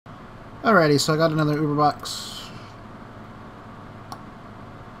Alrighty, so I got another Uber box.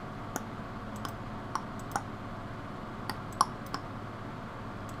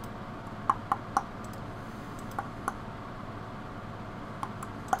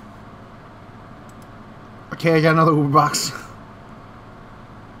 Okay, I got another Uber box.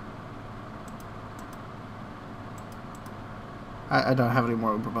 I don't have any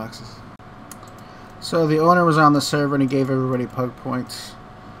more Uber boxes. So the owner was on the server and he gave everybody pug points.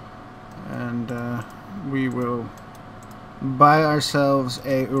 And we will buy ourselves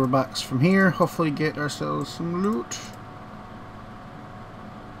a Uber box from here. Hopefully get ourselves some loot.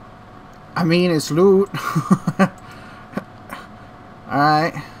 I mean, it's loot.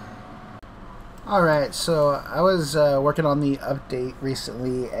 Alright. Alright, so I was working on the update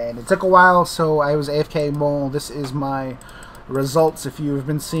recently and it took a while, so I was AFK mole. This is my results. If you've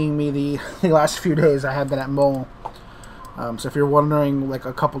been seeing me the last few days, I have been at mole. So if you're wondering, like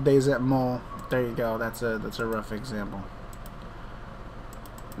a couple days at mole, there you go. That's a rough example.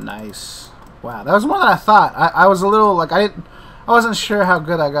 Nice. Wow, that was more than I thought. I was a little like I wasn't sure how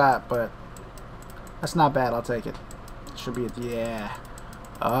good I got, but that's not bad. I'll take it. Should be yeah.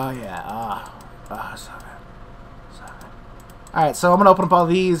 Oh yeah. So good. So good. All right, so I'm gonna open up all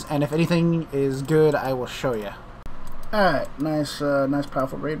these, and if anything is good, I will show you. All right, nice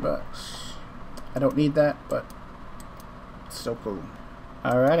powerful raid box. I don't need that, but it's so cool.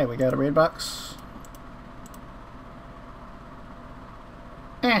 Alrighty, we got a raid box.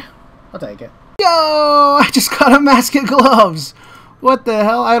 I'll take it. Yo, I just got a mask and gloves. What the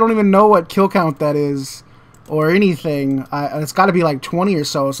hell? I don't even know what kill count that is or anything. It's got to be like 20 or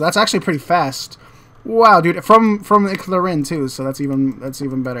so. So that's actually pretty fast. Wow, dude, from Iclarin too. So that's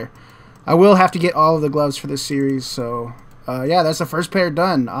even better. I will have to get all of the gloves for this series. So yeah, that's the first pair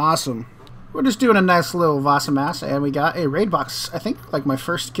done. Awesome. We're just doing a nice little Vasamas, and we got a raid box. I think like my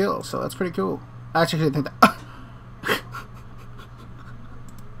first kill, so that's pretty cool. I actually didn't think that.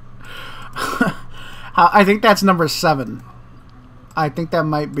 I think that's number 7. I think that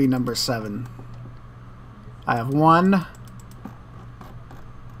might be number 7. I have 1.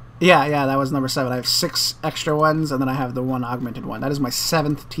 Yeah, that was number 7. I have 6 extra ones, and then I have the 1 augmented one. That is my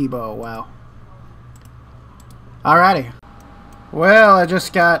 7th T-bow. Wow. Alrighty. Well, I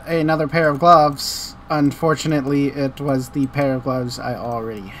just got another pair of gloves. Unfortunately, it was the pair of gloves I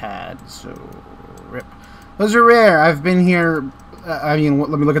already had, so rip. Those are rare. I've been here, I mean,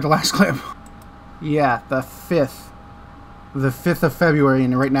 let me look at the last clip. Yeah, the 5th. The 5th of February,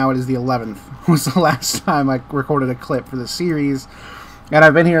 and right now it is the 11th, was the last time I recorded a clip for the series. And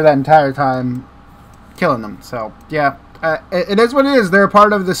I've been here that entire time killing them, so yeah. It is what it is. They're a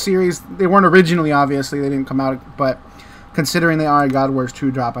part of the series. They weren't originally, obviously. They didn't come out, but considering they are a Godwars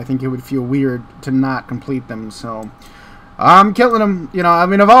 2 drop, I think it would feel weird to not complete them, so I'm killing them. You know, I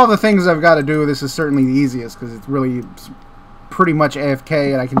mean, of all the things I've got to do, this is certainly the easiest, because it's really pretty much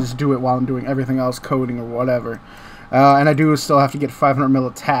AFK, and I can just do it while I'm doing everything else, coding or whatever. And I do still have to get 500 mil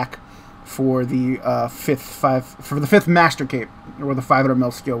attack for the 5th Master Cape, or the 500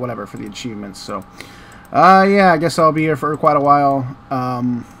 mil skill, whatever, for the achievements, so yeah, I guess I'll be here for quite a while.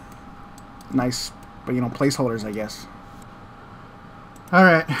 Nice, but you know, placeholders, I guess.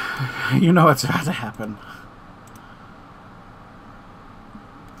 Alright, you know what's about to happen.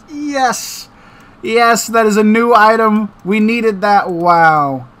 Yes! Yes, that is a new item. We needed that.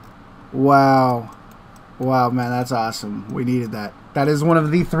 Wow. Wow. Wow, man, that's awesome. We needed that. That is one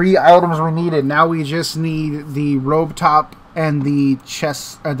of the 3 items we needed. Now we just need the robe top and the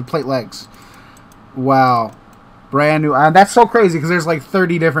chest, the plate legs. Wow. Brand new. That's so crazy because there's like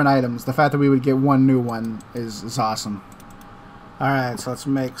 30 different items. The fact that we would get one new one is awesome. Alright, so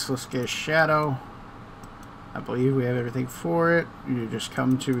let's get Shadow. I believe we have everything for it. You just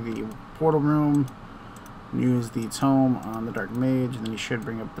come to the portal room, use the tome on the Dark Mage, and then you should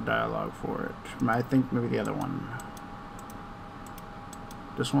bring up the dialogue for it. I think maybe the other one.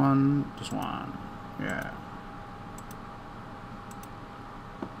 This one. Yeah.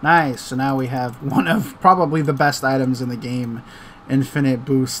 Nice. So now we have one of probably the best items in the game. Infinite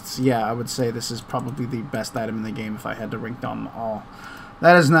boosts. Yeah, I would say this is probably the best item in the game if I had to rank down them all.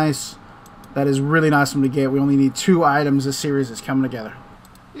 That is nice. That is really awesome to get. We only need 2 items. This series is coming together.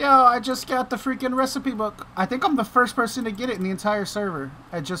 Yo, I just got the freaking recipe book. I think I'm the first person to get it in the entire server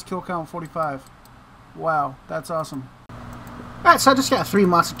at just kill count 45. Wow, that's awesome. Alright, so I just got 3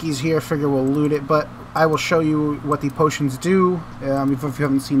 Matsukis here. Figure we'll loot it, but I will show you what the potions do if you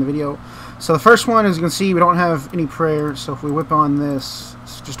haven't seen the video. So the first one, as you can see, we don't have any prayers. So if we whip on this,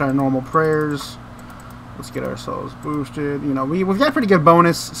 it's just our normal prayers. Let's get ourselves boosted. You know, we've got a pretty good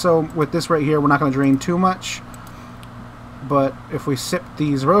bonus. So with this right here, we're not going to drain too much. But if we sip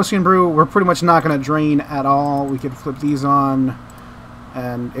the Zerosian brew, we're pretty much not going to drain at all. We could flip these on,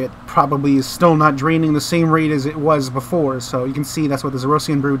 and it probably is still not draining the same rate as it was before. So you can see that's what the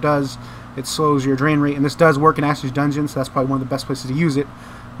Zerosian brew does. It slows your drain rate, and this does work in Ash's Dungeon, so that's probably one of the best places to use it.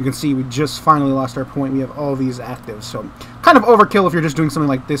 You can see we just finally lost our point. We have all these active, so kind of overkill if you're just doing something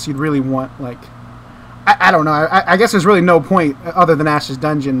like this. You'd really want, like, I don't know. I guess there's really no point other than Ash's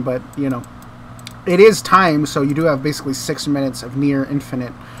Dungeon, but, you know, it is timed, so you do have basically 6 minutes of near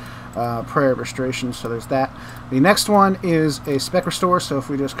infinite prayer restoration, so there's that. The next one is a spec restore, so if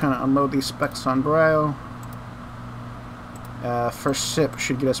we just kind of unload these specs on Brio, first sip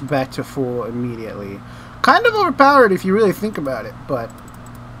should get us back to full immediately. Kind of overpowered if you really think about it, but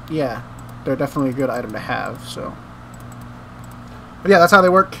yeah, they're definitely a good item to have, so. But yeah, that's how they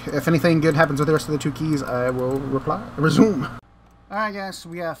work. If anything good happens with the rest of the 2 keys, I will resume. Alright guys, so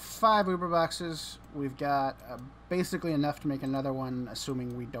we have 5 Uber boxes. We've got basically enough to make another one,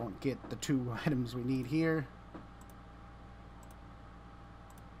 assuming we don't get the 2 items we need here.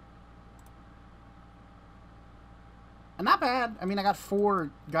 And not bad. I mean, I got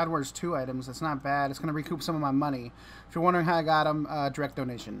 4 Godwars 2 items. That's not bad. It's going to recoup some of my money. If you're wondering how I got them, direct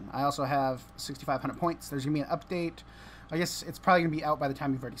donation. I also have 6,500 points. There's going to be an update. I guess it's probably going to be out by the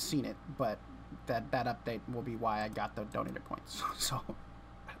time you've already seen it, but that update will be why I got the donated points. So,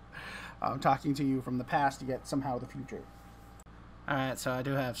 I'm talking to you from the past, yet somehow the future. Alright, so I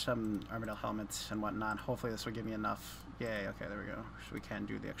do have some Armadillo helmets and whatnot. Hopefully this will give me enough. Yay, okay, there we go. So we can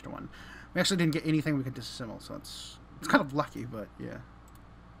do the extra one. We actually didn't get anything we could disassemble, so it's kind of lucky, but yeah.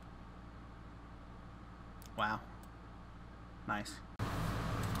 Wow. Nice.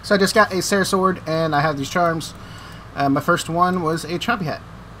 So I just got a Sarah sword, and I have these charms. My first one was a chompy hat.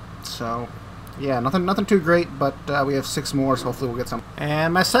 So, yeah, nothing too great, but we have 6 more, so hopefully we'll get some.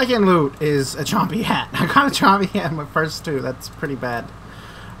 And my second loot is a chompy hat. I got a chompy hat in my first 2. That's pretty bad.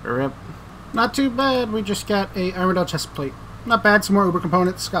 Rip. Not too bad. We just got a Armadillo chest plate. Not bad. Some more Uber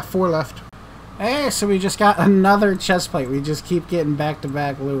components. Got 4 left. Hey, so we just got another chest plate. We just keep getting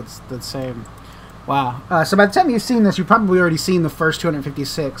back-to-back loots. The same. Wow. So by the time you've seen this, you've probably already seen the first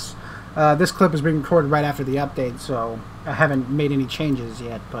 256. This clip is being recorded right after the update, so I haven't made any changes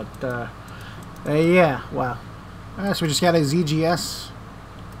yet. But, yeah, wow. Alright, so we just got a ZGS.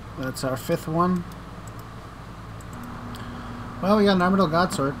 That's our 5th one. Well, we got an Armadillo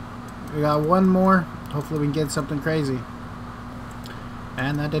Godsword. We got 1 more. Hopefully we can get something crazy.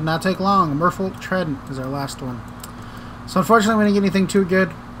 And that did not take long. Merfolk Tread is our last one. So unfortunately we didn't get anything too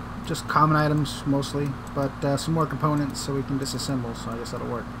good. Just common items, mostly. But some more components so we can disassemble, so I guess that'll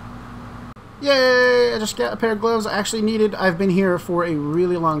work. Yay! I just got a pair of gloves I actually needed. I've been here for a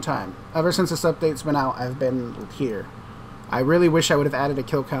really long time. Ever since this update's been out, I've been here. I really wish I would have added a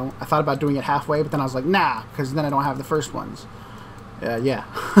kill count. I thought about doing it halfway, but then I was like, nah, because then I don't have the first ones. Yeah.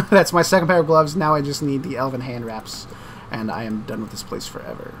 That's my second pair of gloves. Now I just need the elven hand wraps. And I am done with this place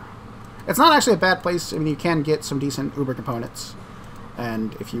forever. It's not actually a bad place. I mean, you can get some decent Uber components.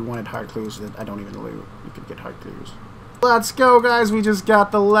 And if you wanted hard clues that I don't even loot, you could get hard clues. Let's go, guys. We just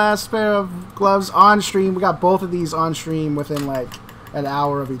got the last pair of gloves on stream. We got both of these on stream within, like, an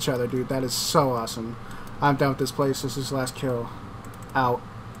hour of each other, dude. That is so awesome. I'm done with this place. This is last kill. Out.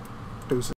 Deuces.